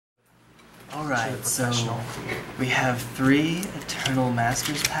Alright, so we have 3 Eternal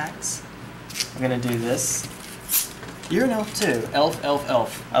Masters packs. I'm gonna do this. You're an elf too. Elf, elf,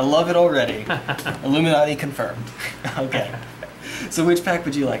 elf. I love it already. Illuminati confirmed. Okay. So which pack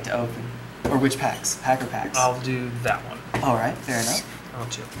would you like to open? Or which packs? Pack or packs? I'll do that one. Alright, fair enough. I'll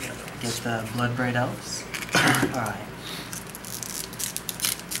do the other one. Get the Bloodbraid Elves. Alright.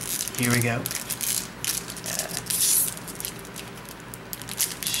 Here we go.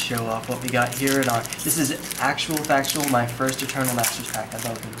 Show off what we got here and on. This is actual factual, my first Eternal Masters pack I've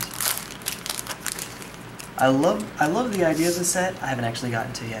opened. I love the idea of the set. I haven't actually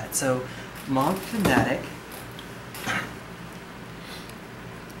gotten to yet. So, Monk Fanatic.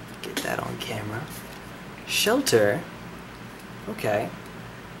 Get that on camera. Shelter. Okay.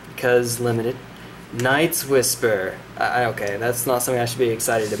 Because limited. Knight's Whisper. Okay, that's not something I should be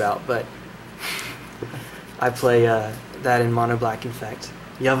excited about, but I play that in Mono Black Infect.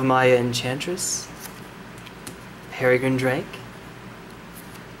 Yavimaya Enchantress, Peregrine Drake,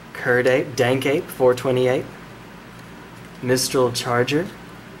 Curd Ape, Dank Ape, 428, Mistral Charger,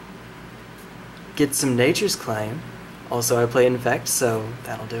 get some Nature's Claim, also I play Infect, so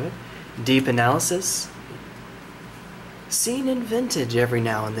that'll do it, Deep Analysis, seen in Vintage every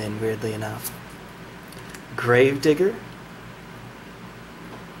now and then, weirdly enough, Gravedigger,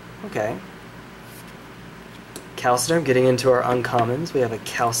 okay. Calciderm, getting into our uncommons, we have a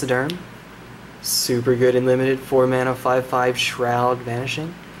Calciderm, super good in limited, 4 mana, 5/5, Shroud,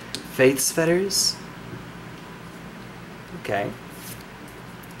 Vanishing, Faith's Fetters, okay,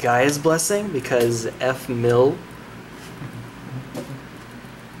 Gaia's Blessing, because F Mill,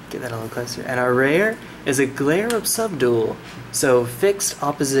 get that a little closer, and our rare is a Glare of Subdual, so fixed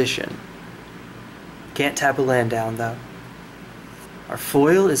opposition, can't tap a land down though. Our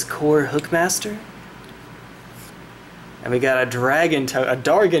foil is Core Hookmaster, and we got a Dargon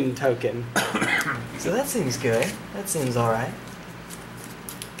token. So that seems good. That seems alright.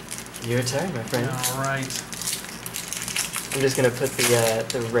 Your turn, my friend. Alright. I'm just gonna put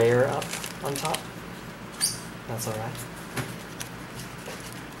the rare up on top. That's alright.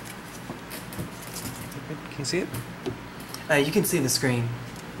 Can you see it? You can see the screen.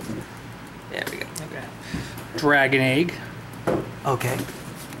 There we go. Okay. Dragon Egg. Okay.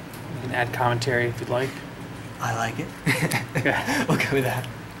 You can add commentary if you'd like. I like it. Okay. We'll go with that.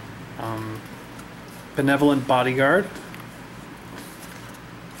 Benevolent Bodyguard.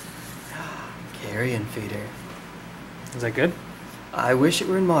 Carrion Feeder. Is that good? I wish it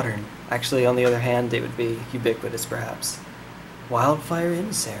were in Modern. Actually, on the other hand, it would be ubiquitous, perhaps. Wildfire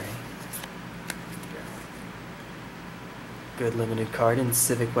Emissary. Good limited card in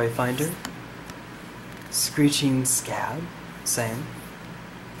Civic Wayfinder. Screeching Scab. Same.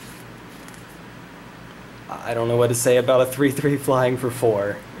 I don't know what to say about a 3/3 flying for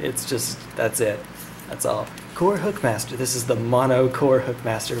 4. It's just, that's it. That's all. Core Hookmaster. This is the mono Core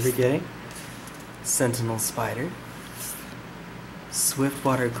Hookmaster we're getting. Sentinel Spider.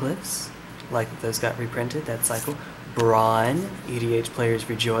 Swiftwater Cliffs. Like that those got reprinted, that cycle. Brawn. EDH players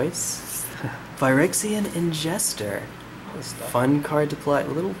rejoice. Phyrexian Ingester. Fun card to play. A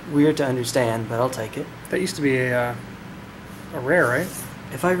little weird to understand, but I'll take it. That used to be a rare, right?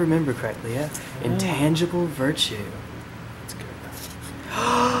 If I remember correctly, yeah. Intangible Virtue. That's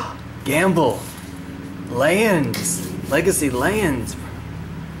good. Gamble. Lands. Legacy Lands.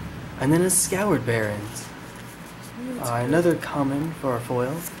 And then a Scoured Barrens. Another common for our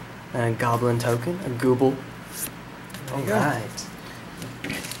foil. And a Goblin token. A Gooble. Alright.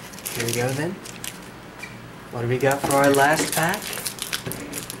 Here we go then. What do we got for our last pack?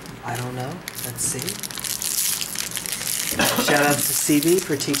 I don't know. Let's see. Shout out to CB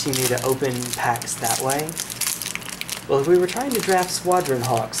for teaching me to open packs that way. Well, if we were trying to draft Squadron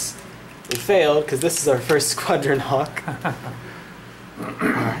Hawks, we failed because this is our first Squadron Hawk.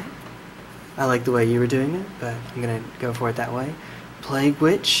 Alright. I like the way you were doing it, but I'm gonna go for it that way. Plague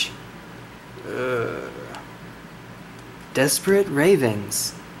Witch. Desperate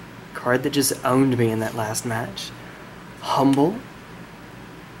Ravens. Card that just owned me in that last match. Humble.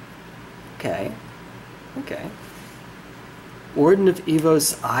 Okay. Okay. Warden of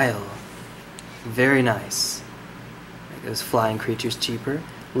Evos Isle. Very nice. Make those flying creatures cheaper.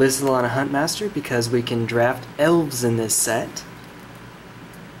 Lizalana Huntmaster, because we can draft elves in this set.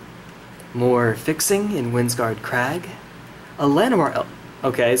 More fixing in Windsguard Crag. A Lanimar Elf.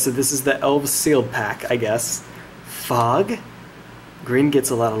 Okay, so this is the Elves Sealed Pack, I guess. Fog. Green gets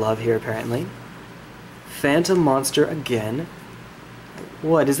a lot of love here, apparently. Phantom Monster again.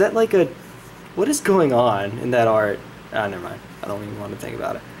 What? Is that like a... What is going on in that art? Ah, never mind. I don't even want to think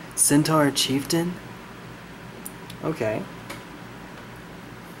about it. Centaur Chieftain? Okay.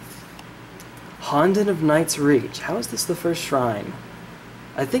 Fondant of Night's Reach. How is this the first shrine?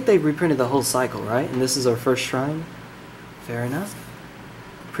 I think they reprinted the whole cycle, right? And this is our first shrine? Fair enough.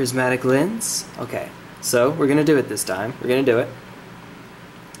 Prismatic Lens. Okay, so we're gonna do it this time. We're gonna do it.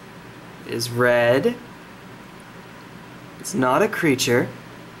 It is red. It's not a creature.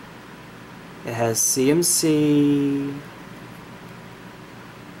 It has CMC.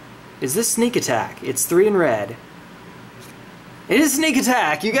 Is this sneak attack? It's 3 in red. It is sneak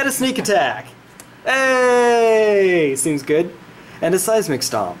attack! You got a sneak attack! Hey! Seems good. And a seismic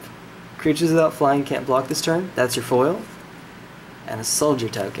stomp. Creatures without flying can't block this turn. That's your foil. And a soldier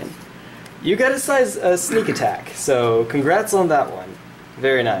token. You got a sneak attack, so congrats on that one.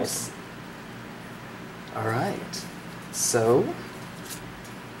 Very nice. Alright. So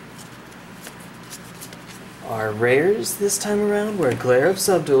our rares this time around were Glare of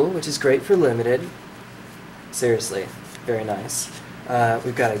Subdual, which is great for limited. Seriously, very nice.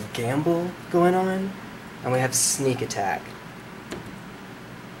 We've got a Gamble going on, and we have Sneak Attack.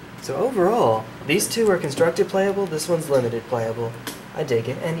 So overall, these two are constructed playable, this one's limited playable. I dig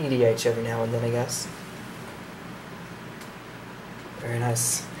it, and EDH every now and then, I guess. Very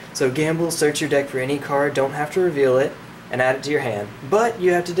nice. So Gamble, search your deck for any card, don't have to reveal it, and add it to your hand. But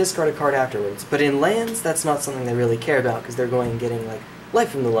you have to discard a card afterwards. But in lands, that's not something they really care about, because they're going and getting, like,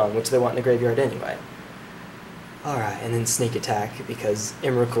 Life from the Loam, which they want in the graveyard anyway. Alright, and then Sneak Attack, because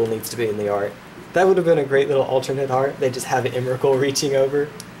Emrakul needs to be in the art. That would have been a great little alternate art. They just have Emrakul reaching over.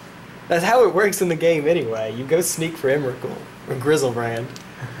 That's how it works in the game anyway. You go sneak for Emrakul, or Grizzlebrand.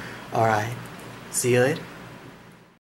 Alright, see you later.